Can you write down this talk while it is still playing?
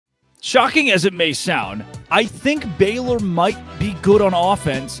Shocking as it may sound, I think Baylor might be good on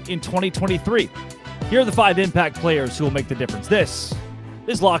offense in 2023. Here are the 5 impact players who will make the difference. This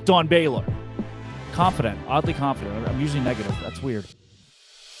is Locked On Baylor. Confident, oddly confident. I'm usually negative. That's weird.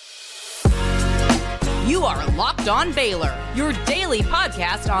 You are Locked On Baylor, your daily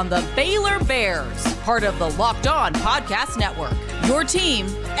podcast on the Baylor Bears, part of the Locked On Podcast Network, your team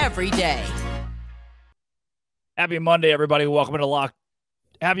every day. Happy Monday, everybody. Welcome to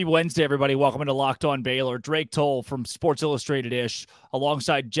Happy Wednesday, everybody. Welcome into Locked On Baylor. Drake Toll from Sports Illustrated-ish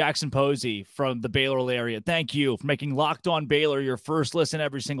alongside Jackson Posey from the Baylor area. Thank you for making Locked On Baylor your first listen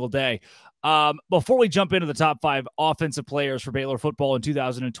every single day. Before we jump into the top 5 offensive players for Baylor football in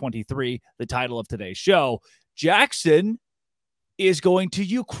 2023, the title of today's show, Jackson is going to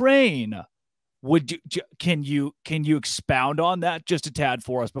Ukraine. Can you expound on that just a tad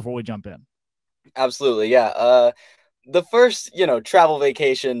for us before we jump in? Absolutely, yeah. The first, travel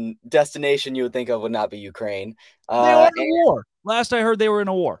vacation destination you would think of would not be Ukraine. They are in a war. Last I heard, they were in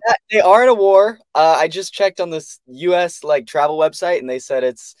a war. They are in a war. I just checked on this U.S. travel website, and they said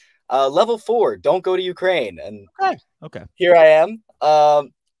it's level 4. Don't go to Ukraine. And okay, here I am.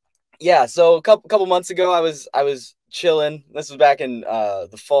 Yeah. So a couple months ago, I was chilling. This was back in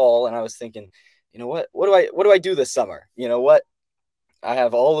the fall, and I was thinking, what do I do this summer? I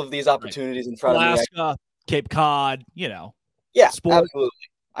have all of these opportunities in front of me. Alaska, Cape Cod, Yeah, sport. Absolutely.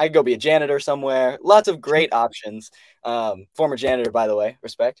 I could go be a janitor somewhere. Lots of great options. Former janitor, by the way,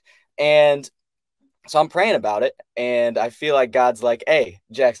 respect. And so I'm praying about it, and I feel like God's like, hey,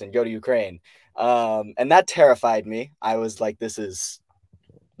 Jackson, go to Ukraine. And that terrified me. I was like, this is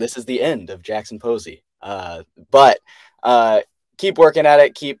the end of Jackson Posey. But keep working at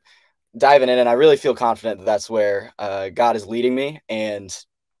it, keep diving in, and I really feel confident that that's where God is leading me. And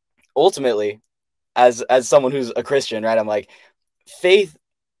ultimately, as someone who's a Christian, right, I'm like, faith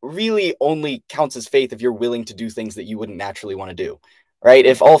really only counts as faith if you're willing to do things that you wouldn't naturally want to do, right?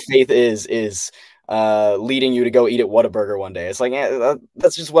 If all faith is leading you to go eat at Whataburger one day, it's like,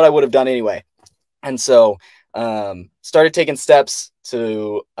 that's just what I would have done anyway. And so started taking steps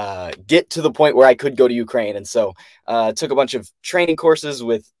to get to the point where I could go to Ukraine. And so took a bunch of training courses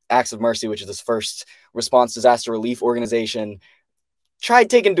with Acts of Mercy, which is this first response disaster relief organization.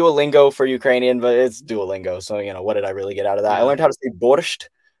 Tried taking Duolingo for Ukrainian, but it's Duolingo. So, what did I really get out of that? I learned how to say borscht,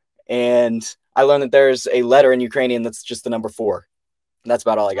 and I learned that there's a letter in Ukrainian that's just the number 4. That's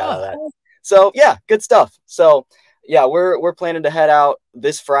about all I got out of that. So, yeah, good stuff. So, yeah, we're planning to head out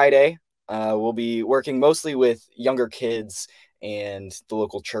this Friday. We'll be working mostly with younger kids and the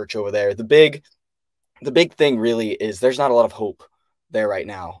local church over there. The big thing really is there's not a lot of hope there right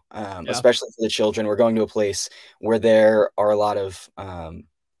now, especially for the children. We're going to a place where there are a lot of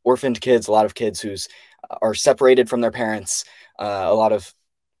orphaned kids, a lot of kids who are separated from their parents, a lot of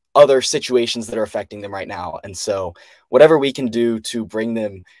other situations that are affecting them right now. And so whatever we can do to bring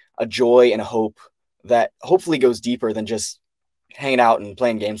them a joy and a hope that hopefully goes deeper than just hanging out and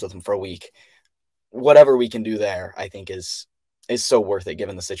playing games with them for a week, whatever we can do there, I think is so worth it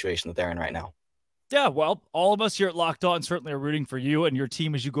given the situation that they're in right now. Yeah, well, all of us here at Locked On certainly are rooting for you and your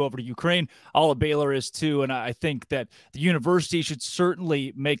team as you go over to Ukraine. All of Baylor is too, and I think that the university should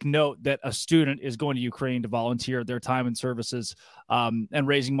certainly make note that a student is going to Ukraine to volunteer their time and services and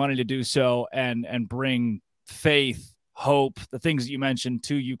raising money to do so and bring faith, hope, the things that you mentioned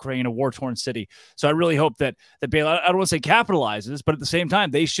to Ukraine, a war-torn city. So I really hope that Baylor, I don't want to say capitalizes, but at the same time,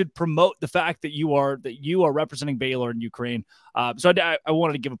 they should promote the fact that you are representing Baylor in Ukraine. So I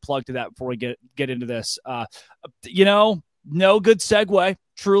wanted to give a plug to that before we get into this. No good segue,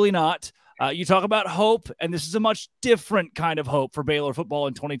 truly not. You talk about hope, and this is a much different kind of hope for Baylor football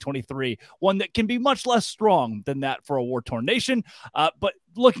in 2023, one that can be much less strong than that for a war-torn nation. But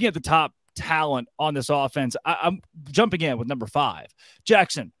looking at the top talent on this offense, I'm jumping in with number 5.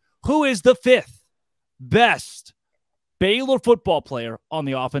 Jackson, who is the 5th best Baylor football player on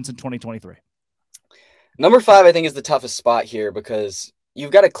the offense in 2023? Number 5, I think, is the toughest spot here because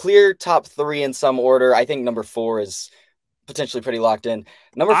you've got a clear top 3 in some order. I think number 4 is potentially pretty locked in.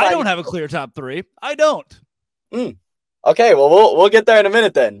 Number 5, I don't have a clear top 3. I don't. Okay, well, we'll get there in a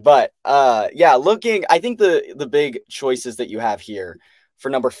minute then. But yeah, I think the big choices that you have here for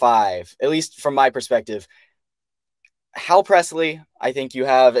number 5, at least from my perspective, Hal Presley, I think you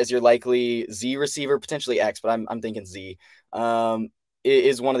have as your likely Z receiver, potentially X, but I'm thinking Z,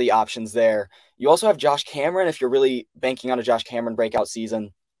 is one of the options there. You also have Josh Cameron if you're really banking on a Josh Cameron breakout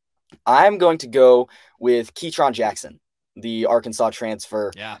season. I'm going to go with Keytron Jackson, the Arkansas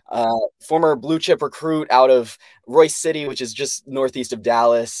transfer. Yeah. Former blue chip recruit out of Royce City, which is just northeast of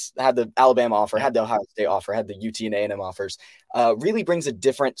Dallas, had the Alabama offer, had the Ohio State offer, had the UT and A&M offers. Really brings a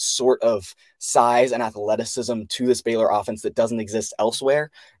different sort of size and athleticism to this Baylor offense that doesn't exist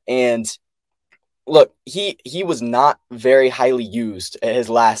elsewhere. And look, he was not very highly used at his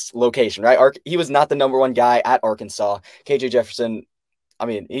last location, right? He was not the number one guy at Arkansas. KJ Jefferson, I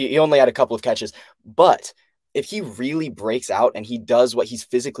mean, he only had a couple of catches, but if he really breaks out and he does what he's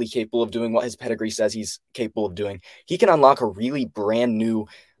physically capable of doing, what his pedigree says he's capable of doing, he can unlock a really brand new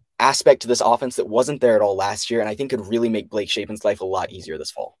aspect to this offense that wasn't there at all last year, and I think could really make Blake Shapen's life a lot easier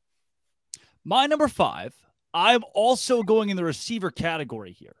this fall. My number 5, I'm also going in the receiver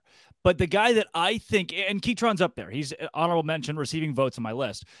category here. But the guy that I think, and Keytron's up there, he's honorable mention, receiving votes on my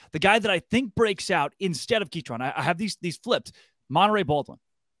list. The guy that I think breaks out instead of Keytron, I have these flipped. Monterey Baldwin.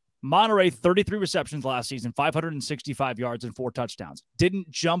 Monterey, 33 receptions last season, 565 yards and 4 touchdowns. Didn't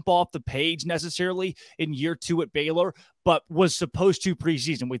jump off the page necessarily in year 2 at Baylor, but was supposed to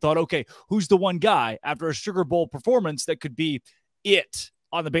preseason. We thought, okay, who's the one guy after a Sugar Bowl performance that could be it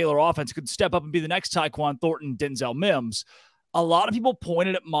on the Baylor offense, could step up and be the next Tyquan Thornton, Denzel Mims? A lot of people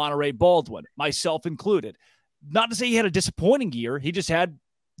pointed at Monterey Baldwin, myself included. Not to say he had a disappointing year. He just had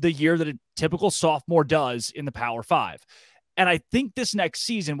the year that a typical sophomore does in the Power 5. And I think this next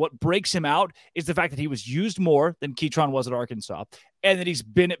season, what breaks him out is the fact that he was used more than Keytron was at Arkansas, and that he's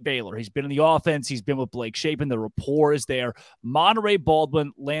been at Baylor. He's been in the offense. He's been with Blake Shapen. The rapport is there. Monterey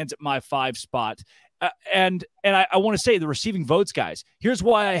Baldwin lands at my 5 spot. And I want to say the receiving votes, guys, here's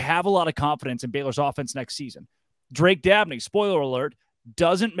why I have a lot of confidence in Baylor's offense next season. Drake Dabney, spoiler alert,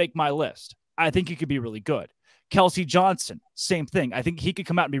 doesn't make my list. I think he could be really good. Kelsey Johnson, same thing. I think he could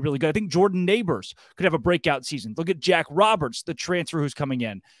come out and be really good. I think Jordan Neighbors could have a breakout season. Look at Jack Roberts, the transfer who's coming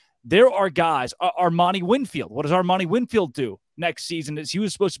in. There are guys. Armani Winfield. What does Armani Winfield do next season? He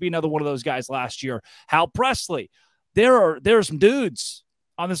was supposed to be another one of those guys last year. Hal Presley. There are some dudes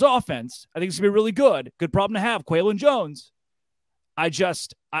on this offense. I think it's going to be really good. Good problem to have. Quaylon Jones. I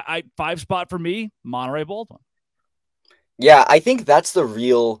 5 spot for me, Monterey Baldwin. Yeah, I think that's the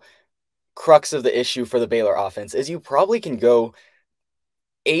real crux of the issue for the Baylor offense is you probably can go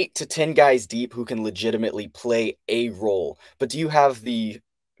 8 to 10 guys deep who can legitimately play a role. But do you have the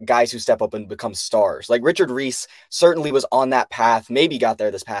guys who step up and become stars? Like Richard Reese certainly was on that path, maybe got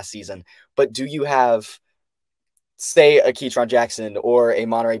there this past season. But do you have, say, a Keytron Jackson or a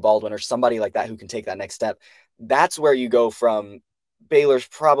Monterey Baldwin or somebody like that who can take that next step? That's where you go from Baylor's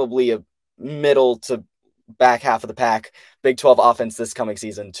probably a middle to back half of the pack Big 12 offense this coming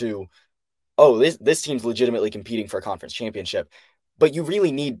season to, oh, this team's legitimately competing for a conference championship. But you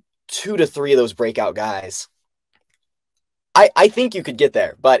really need 2 to 3 of those breakout guys. I think you could get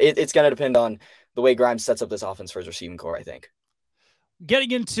there, but it's going to depend on the way Grimes sets up this offense for his receiving core, I think.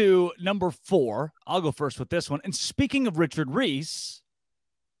 Getting into number 4, I'll go first with this one. And speaking of Richard Reese,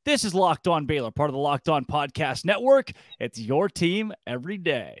 this is Locked On Baylor, part of the Locked On Podcast Network. It's your team every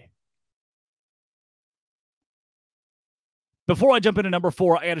day. Before I jump into number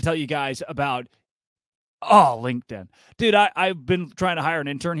 4, I got to tell you guys about LinkedIn. Dude, I've been trying to hire an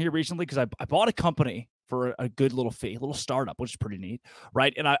intern here recently because I bought a company for a good little fee, a little startup, which is pretty neat,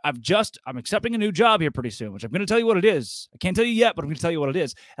 right? And I'm accepting a new job here pretty soon, which I'm going to tell you what it is. I can't tell you yet, but I'm going to tell you what it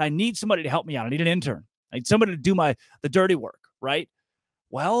is. And I need somebody to help me out. I need an intern. I need somebody to do the dirty work, right?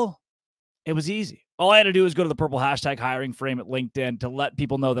 Well, it was easy. All I had to do was go to the purple hashtag hiring frame at LinkedIn to let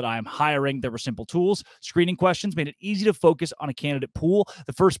people know that I am hiring. There were simple tools. Screening questions made it easy to focus on a candidate pool.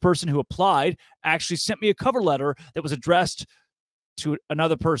 The first person who applied actually sent me a cover letter that was addressed to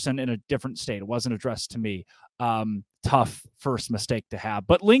another person in a different state. It wasn't addressed to me. Tough first mistake to have.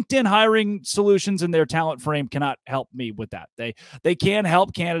 But LinkedIn hiring solutions in their talent frame cannot help me with that. They can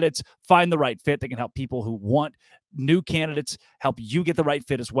help candidates find the right fit. They can help people who want new candidates, help you get the right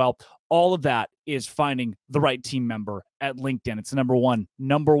fit as well. All of that is finding the right team member at LinkedIn. It's the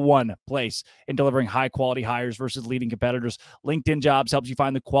number one place in delivering high quality hires versus leading competitors. LinkedIn Jobs helps you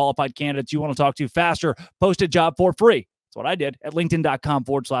find the qualified candidates you want to talk to faster. Post a job for free. That's what I did at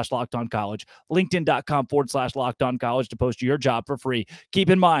linkedin.com/lockedoncollege. LinkedIn.com/lockedoncollege to post your job for free. Keep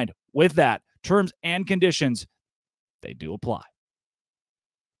in mind, with that, terms and conditions, they do apply.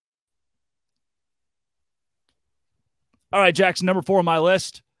 All right, Jackson, number 4 on my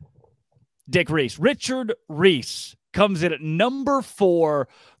list, Dick Reese. Richard Reese comes in at number 4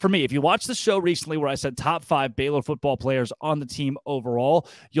 for me. If you watched the show recently where I said top 5 Baylor football players on the team overall,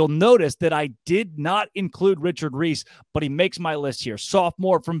 you'll notice that I did not include Richard Reese, but he makes my list here.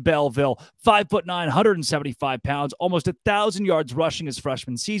 Sophomore from Belleville, 5'9", 175 pounds, almost 1,000 yards rushing his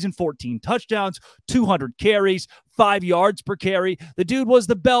freshman season, 14 touchdowns, 200 carries, 5 yards per carry. The dude was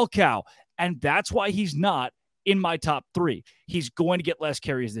the bell cow, and that's why he's not in my top 3. He's going to get less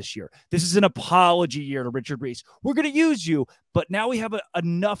carries this year. This is an apology year to Richard Reese. We're going to use you, but now we have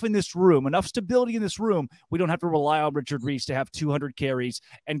enough in this room, enough stability in this room. We don't have to rely on Richard Reese to have 200 carries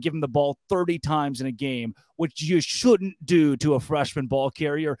and give him the ball 30 times in a game, which you shouldn't do to a freshman ball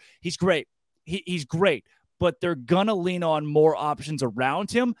carrier. He's great. He's great, but they're going to lean on more options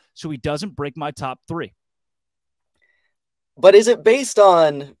around him so he doesn't break my top 3. But is it based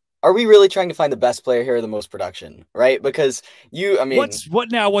on, are we really trying to find the best player here or the most production, right? Because what's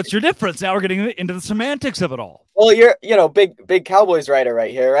your difference? Now we're getting into the semantics of it all. Well, you're, big Cowboys writer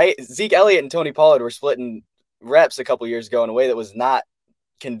right here, right? Zeke Elliott and Tony Pollard were splitting reps a couple years ago in a way that was not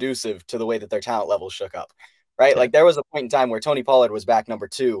conducive to the way that their talent levels shook up, right? Like there was a point in time where Tony Pollard was back number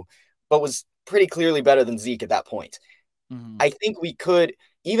 2, but was pretty clearly better than Zeke at that point. Mm-hmm. I think we could,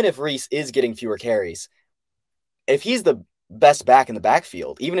 even if Reese is getting fewer carries, if he's the best back in the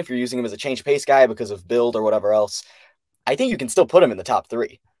backfield, even if you're using him as a change pace guy because of build or whatever else, I think you can still put him in the top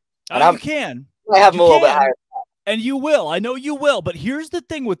 3. And you can. I have him a little bit higher. And you will. I know you will. But here's the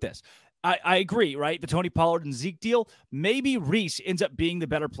thing with this. I agree, right? The Tony Pollard and Zeke deal. Maybe Reese ends up being the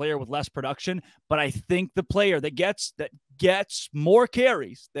better player with less production, but I think the player that gets more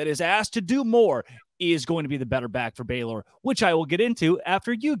carries, that is asked to do more, is going to be the better back for Baylor, which I will get into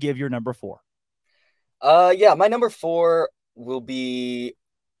after you give your number 4. Yeah, my number 4 could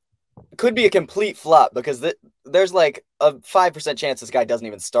be a complete flop because there's like a 5% chance this guy doesn't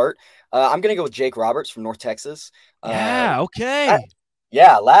even start. I'm going to go with Jake Roberts from North Texas. Okay.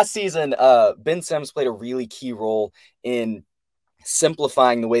 Last season, Ben Sims played a really key role in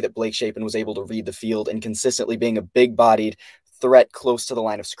simplifying the way that Blake Shapen was able to read the field and consistently being a big-bodied threat close to the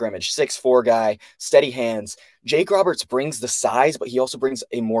line of scrimmage. 6'4" guy, steady hands. Jake Roberts brings the size, but he also brings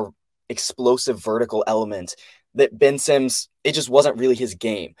a more explosive vertical element that Ben Sims, it just wasn't really his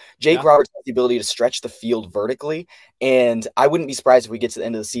game. Jake Roberts has the ability to stretch the field vertically, and I wouldn't be surprised if we get to the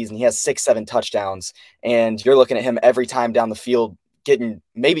end of the season, he has 6-7 touchdowns, and you're looking at him every time down the field, getting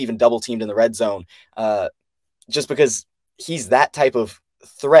maybe even double teamed in the red zone, just because he's that type of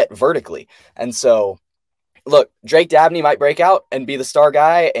threat vertically. And so, look, Drake Dabney might break out and be the star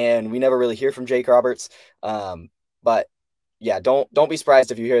guy, and we never really hear from Jake Roberts. But yeah, don't be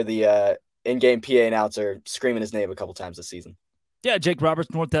surprised if you hear the in-game PA announcer screaming his name a couple times this season. Yeah, Jake Roberts,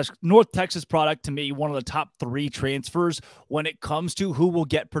 North Texas product, to me, one of the top 3 transfers when it comes to who will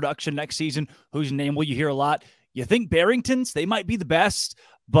get production next season, whose name will you hear a lot. You think Barringtons, they might be the best,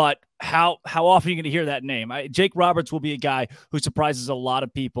 but how often are you going to hear that name? Jake Roberts will be a guy who surprises a lot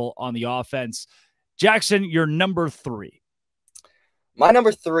of people on the offense. Jackson, your number 3. My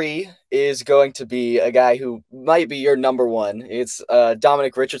number 3 is going to be a guy who might be your number 1. It's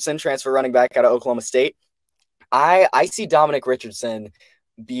Dominic Richardson, transfer running back out of Oklahoma State. I see Dominic Richardson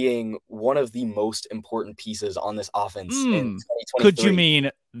being one of the most important pieces on this offense in 2023. Could you mean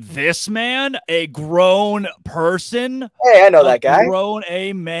this man? A grown person? Hey, I know that guy.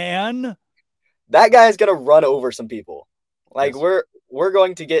 A man? That guy is going to run over some people. Like, yes. We're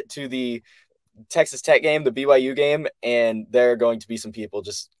going to get to the Texas Tech game, the BYU game, and there are going to be some people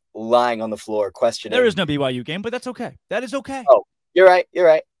just lying on the floor questioning. There is no BYU game, but that's okay. That is okay. Oh, you're right.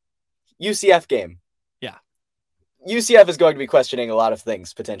 UCF game. Yeah. UCF is going to be questioning a lot of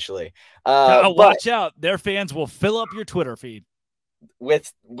things, potentially. Watch out. Their fans will fill up your Twitter feed.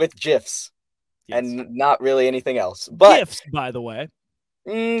 With GIFs. Yes. And not really anything else. But GIFs, by the way.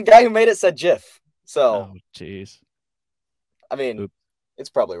 Guy who made it said GIF. So. Oh, jeez. I mean, it's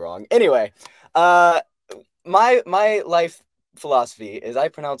probably wrong. Anyway, my life philosophy is I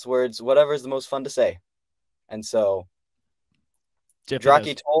pronounce words whatever is the most fun to say. And so,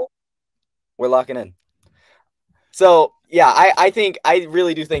 Draki Toll, we're locking in. So, yeah, I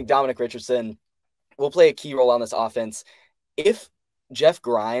really do think Dominic Richardson will play a key role on this offense. If Jeff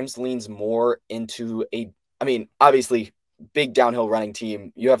Grimes leans more into obviously, big downhill running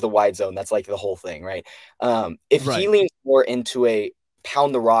team, you have the wide zone. That's like the whole thing, right? If he leans more into a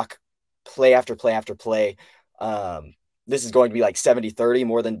pound the rock, play after play after play, this is going to be like 70-30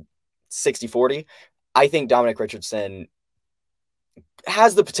 more than 60-40. I think Dominic Richardson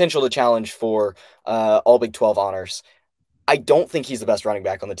has the potential to challenge for all Big 12 honors. I don't think he's the best running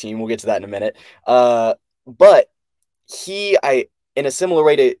back on the team. We'll get to that in a minute. But in a similar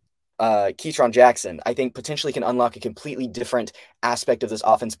way to Keytron Jackson, I think potentially can unlock a completely different aspect of this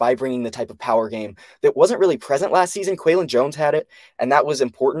offense by bringing the type of power game that wasn't really present last season. Quaylon Jones had it, and that was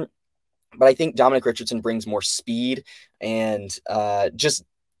important. But I think Dominic Richardson brings more speed and just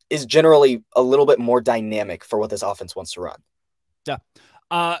is generally a little bit more dynamic for what this offense wants to run. Yeah.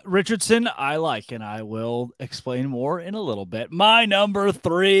 Richardson, I like, and I will explain more in a little bit. My number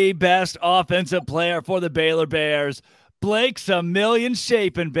 3 best offensive player for the Baylor Bears, Blake's a million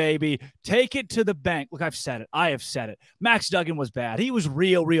Shapen, baby. Take it to the bank. Look, I've said it. I have said it. Max Duggan was bad. He was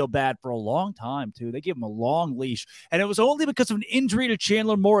real bad for a long time, too. They gave him a long leash. And it was only because of an injury to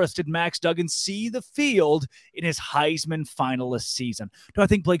Chandler Morris did Max Duggan see the field in his Heisman finalist season. Do I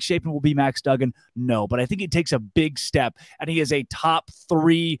think Blake Shapen will be Max Duggan? No, but I think he takes a big step, and he is a top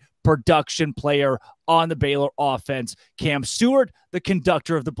 3 production player on the Baylor offense. Cam Stewart, the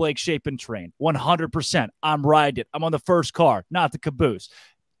conductor of the Blake Shapen train, 100%. I'm riding it. I'm on the first car, not the caboose.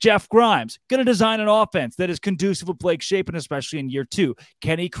 Jeff Grimes, going to design an offense that is conducive with Blake Shapen, especially in year 2.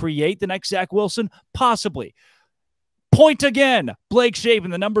 Can he create the next Zach Wilson? Possibly. Point again, Blake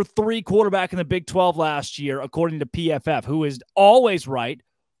Shapen, the number 3 quarterback in the Big 12 last year, according to PFF, who is always right.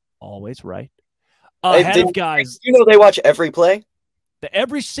 Ahead of guys. You know they watch every play?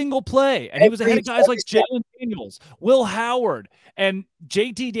 Every single play. And he was ahead of guys like Jalen Daniels, Will Howard, and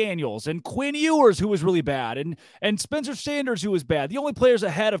JT Daniels, and Quinn Ewers, who was really bad, and Spencer Sanders, who was bad. The only players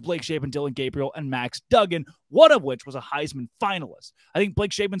ahead of Blake Shapen, Dylan Gabriel, and Max Duggan, one of which was a Heisman finalist. I think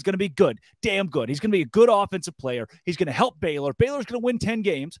Blake Shapen's going to be good, damn good. He's going to be a good offensive player. He's going to help Baylor. Baylor's going to win 10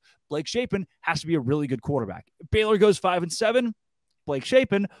 games. Blake Shapen has to be a really good quarterback. If Baylor goes 5-7, Blake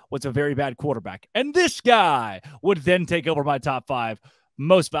Shapen was a very bad quarterback. And this guy would then take over my top 5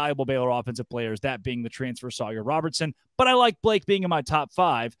 most valuable Baylor offensive players, that being the transfer Sawyer Robertson. But I like Blake being in my top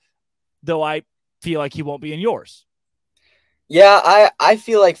 5, though I feel like he won't be in yours. Yeah, I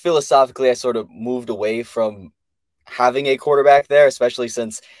feel like philosophically I sort of moved away from having a quarterback there, especially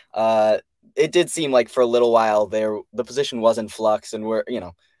since it did seem like for a little while there the position was in flux and we're,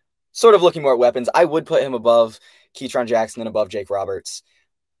 sort of looking more at weapons. I would put him above Keytron Jackson and above Jake Roberts.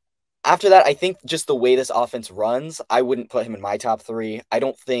 After that, I think just the way this offense runs, I wouldn't put him in my top 3. I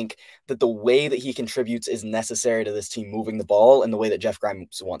don't think that the way that he contributes is necessary to this team moving the ball in the way that Jeff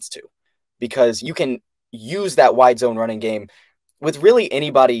Grimes wants to. Because you can use that wide zone running game with really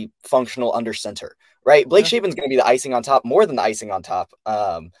anybody functional under center, right? Blake Shapen's going to be the icing on top, more than the icing on top.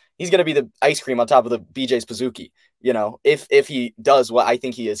 He's going to be the ice cream on top of the BJ's Pazuki, if he does what I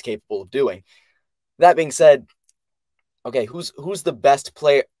think he is capable of doing. That being said, okay, who's the best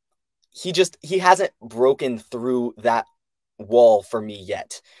player? He hasn't broken through that wall for me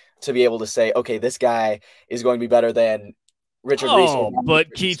yet to be able to say, okay, this guy is going to be better than Richard Reese.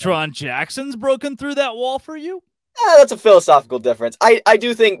 But Keytron Jackson's broken through that wall for you? That's a philosophical difference. I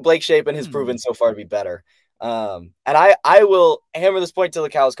do think Blake Shapen has proven so far to be better. And I will hammer this point till the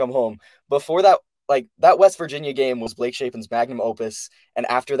cows come home. Before that, that West Virginia game was Blake Shapen's magnum opus. And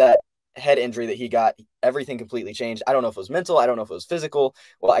after that head injury that he got, everything completely changed. I don't know if it was mental. I don't know if it was physical.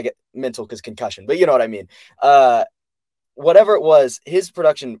 Well, I get mental because concussion, but you know what I mean? Whatever it was, his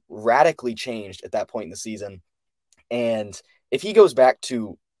production radically changed at that point in the season. And if he goes back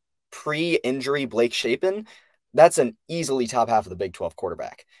to pre-injury Blake Shapen, that's an easily top half of the Big 12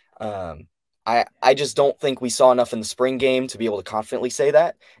 quarterback. I just don't think we saw enough in the spring game to be able to confidently say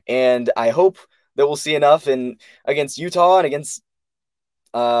that. And I hope that we'll see enough against Utah and against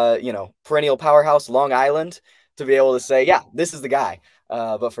perennial powerhouse Long Island to be able to say, yeah, this is the guy.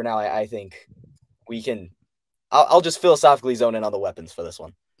 But for now, I think we can. I'll just philosophically zone in on the weapons for this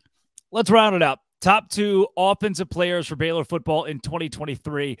one. Let's round it up. Top 2 offensive players for Baylor football in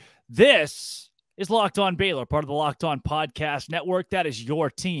 2023. This is Locked On Baylor, part of the Locked On Podcast Network. That is your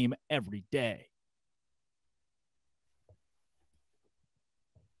team every day.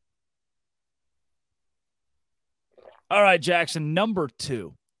 All right, Jackson, number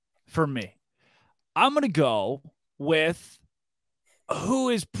 2 for me. I'm going to go with who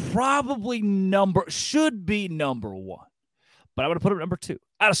is probably should be number 1, but I'm going to put him number 2.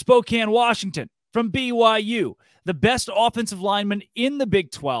 Out of Spokane, Washington, from BYU, the best offensive lineman in the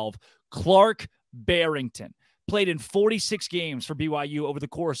Big 12, Clark Barrington. Played in 46 games for BYU over the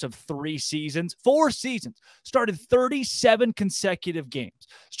course of 4 seasons. Started 37 consecutive games.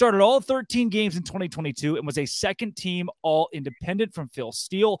 Started all 13 games in 2022 and was a second-team All-Independent from Phil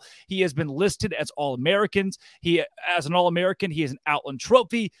Steele. He has been listed as All-Americans. As an All-American, he is an Outland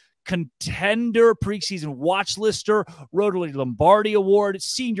Trophy contender, preseason watch lister, Rotary Lombardi Award,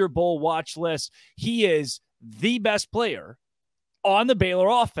 Senior Bowl watch list. He is the best player on the Baylor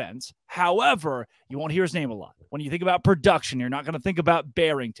offense. However, you won't hear his name a lot. When you think about production, you're not going to think about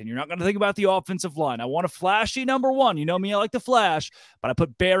Barrington. You're not going to think about the offensive line. I want a flashy number one. You know me, I like to flash, but I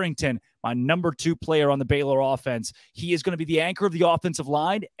put Barrington, my number 2 player on the Baylor offense. He is going to be the anchor of the offensive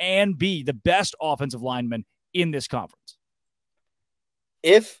line and be the best offensive lineman in this conference.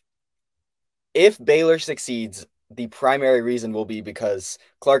 If Baylor succeeds, the primary reason will be because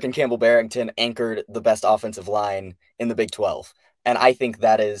Clark and Campbell Barrington anchored the best offensive line in the Big 12. And I think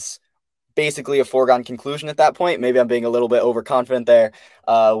that is basically a foregone conclusion at that point. Maybe I'm being a little bit overconfident there.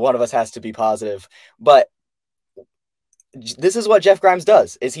 One of us has to be positive. But this is what Jeff Grimes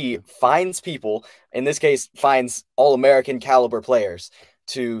does, is he finds people, in this case, finds all-American caliber players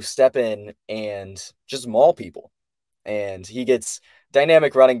to step in and just maul people. And he gets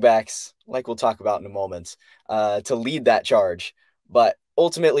dynamic running backs, like we'll talk about in a moment, to lead that charge. But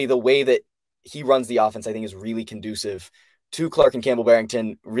ultimately, the way that he runs the offense, I think, is really conducive to Clark and Campbell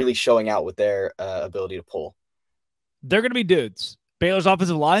Barrington really showing out with their ability to pull. They're going to be dudes. Baylor's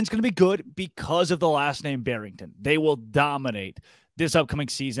offensive line is going to be good because of the last name Barrington. They will dominate this upcoming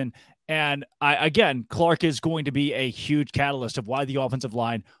season. And again, Clark is going to be a huge catalyst of why the offensive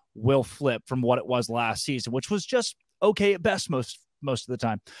line will flip from what it was last season, which was just okay at best most of the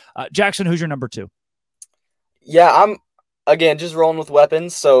time. Jackson, who's your number 2? Yeah, I'm, again, just rolling with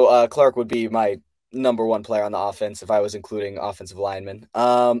weapons. So Clark would be my number 1 player on the offense if I was including offensive linemen.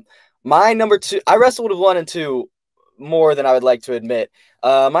 My number 2, I wrestled with 1 and 2 more than I would like to admit.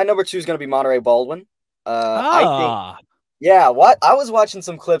 My number 2 is going to be Monterey Baldwin. I think, yeah, I was watching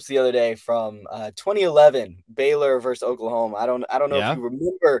some clips the other day from 2011 Baylor versus Oklahoma. I don't know if you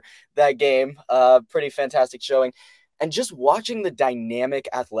remember that game. Pretty fantastic showing. And just watching the dynamic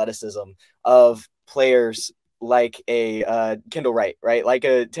athleticism of players like a Kendall Wright, right? Like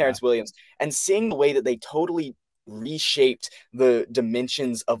a Terrence Williams, and seeing the way that they totally reshaped the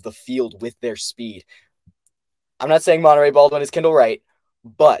dimensions of the field with their speed. I'm not saying Monterey Baldwin is Kendall Wright,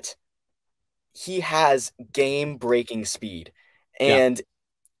 but he has game-breaking speed. And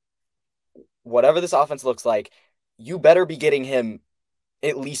whatever this offense looks like, you better be getting him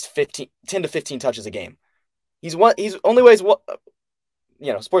at least 10 to 15 touches a game. He's only weighs,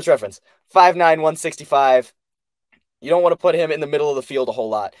 Sports Reference, 5'9", 165. You don't want to put him in the middle of the field a whole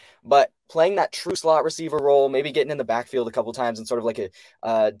lot, but playing that true slot receiver role, maybe getting in the backfield a couple times and sort of like a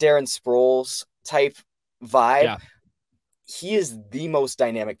Darren Sproles type vibe. He is the most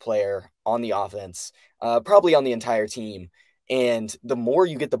dynamic player on the offense, probably on the entire team. And the more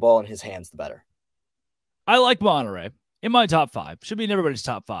you get the ball in his hands, the better. I like Monterey in my top 5. Should be in everybody's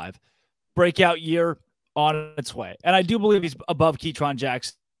top 5. Breakout year on its way. And I do believe he's above Keytron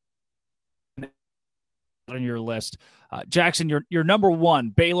Jackson on your list. Jackson, your number 1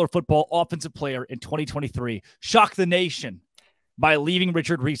 Baylor football offensive player in 2023. Shock the nation by leaving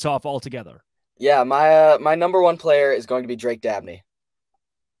Richard Reese off altogether. Yeah, my number 1 player is going to be Drake Dabney.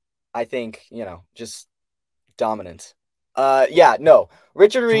 I think, just dominant.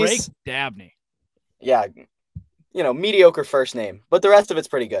 Richard Reese. Drake Dabney. Yeah, mediocre first name, but the rest of it's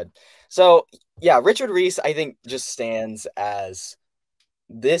pretty good. So, yeah, Richard Reese, I think, just stands as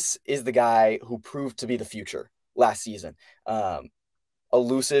this is the guy who proved to be the future last season.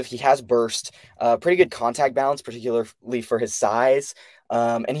 Elusive. He has burst, pretty good contact balance, particularly for his size.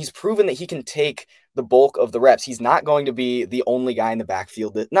 And he's proven that he can take the bulk of the reps. He's not going to be the only guy in the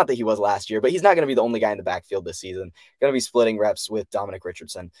backfield. Not that he was last year, but he's not going to be the only guy in the backfield this season. Going to be splitting reps with Dominic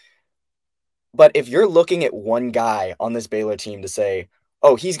Richardson. But if you're looking at one guy on this Baylor team to say,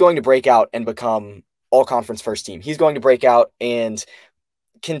 oh, he's going to break out and become all-conference first team, he's going to break out and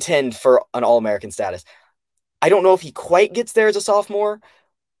contend for an All-American status, I don't know if he quite gets there as a sophomore,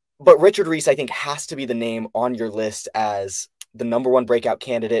 but Richard Reese, I think, has to be the name on your list as the number 1 breakout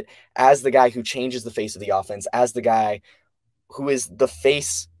candidate, as the guy who changes the face of the offense, as the guy who is the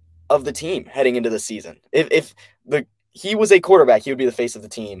face of the team heading into the season. If he was a quarterback, he would be the face of the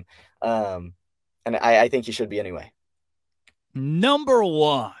team. And I think he should be anyway. Number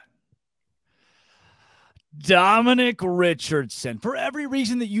 1. Dominic Richardson, for every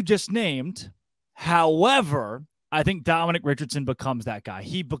reason that you just named. However, I think Dominic Richardson becomes that guy.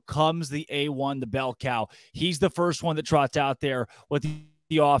 He becomes the A1, the bell cow. He's the first one that trots out there with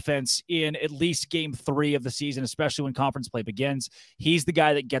the offense in at least game 3 of the season, especially when conference play begins. He's the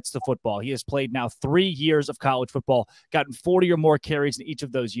guy that gets the football. He has played now 3 years of college football, gotten 40 or more carries in each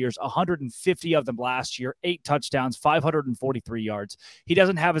of those years, 150 of them last year, 8 touchdowns, 543 yards. He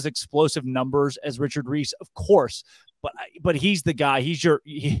doesn't have as explosive numbers as Richard Reese, of course, but he's the guy. He's your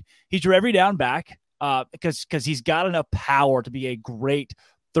every down back because he's got enough power to be a great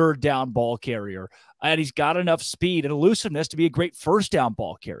third down ball carrier. And he's got enough speed and elusiveness to be a great first down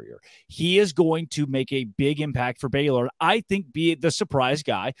ball carrier. He is going to make a big impact for Baylor. I think be the surprise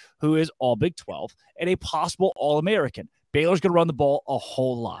guy who is all Big 12 and a possible All-American. Baylor's going to run the ball a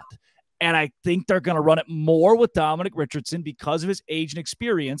whole lot. And I think they're going to run it more with Dominic Richardson because of his age and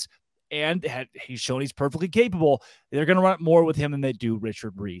experience. And he's shown he's perfectly capable. They're going to run it more with him than they do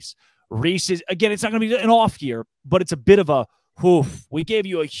Richard Reese. Reese is, again, it's not going to be an off year, but it's a bit of a, we gave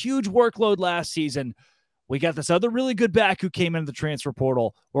you a huge workload last season. We got this other really good back who came into the transfer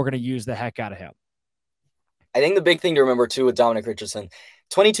portal. We're going to use the heck out of him. I think the big thing to remember, too, with Dominic Richardson,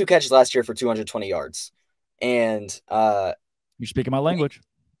 22 catches last year for 220 yards. And you're speaking my language.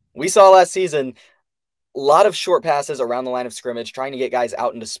 We saw last season a lot of short passes around the line of scrimmage, trying to get guys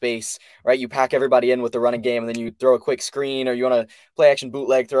out into space, right? You pack everybody in with the running game, and then you throw a quick screen, or you want to play action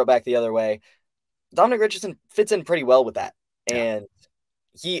bootleg, throw it back the other way. Dominic Richardson fits in pretty well with that. And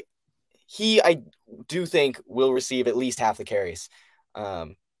he, I do think, will receive at least half the carries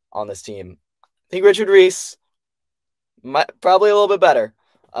on this team. I think Richard Reese probably a little bit better,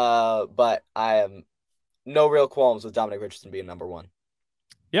 but I am no real qualms with Dominic Richardson being number one.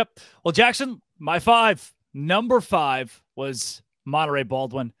 Yep. Well, Jackson, my 5. Number 5 was Monterey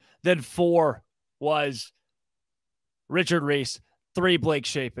Baldwin. Then 4 was Richard Reese. 3, Blake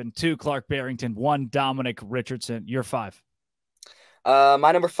Shapen. 2, Clark Barrington. 1, Dominic Richardson. Your 5.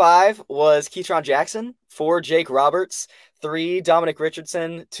 My number 5 was Keytron Jackson. 4, Jake Roberts. 3, Dominic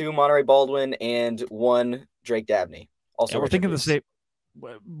Richardson. 2, Monterey Baldwin. And 1, Drake Dabney. Also, we're thinking the same.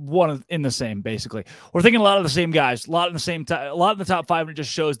 One in the same, basically. We're thinking a lot of the same guys, a lot in the same time, a lot in the top 5, and it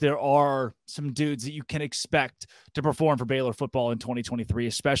just shows there are some dudes that you can expect to perform for Baylor football in 2023,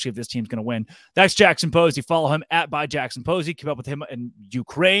 especially if this team's going to win. That's Jackson Posey. Follow him at @byJacksonPosey. Keep up with him in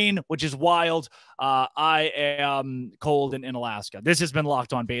Ukraine, which is wild. I am cold in Alaska. This has been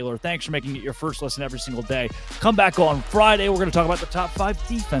Locked On Baylor. Thanks for making it your first listen every single day. Come back on Friday. We're going to talk about the top 5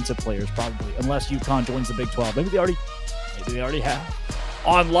 defensive players, probably, unless UConn joins the Big 12. Maybe they already have.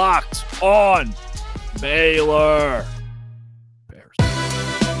 On Locked On Baylor.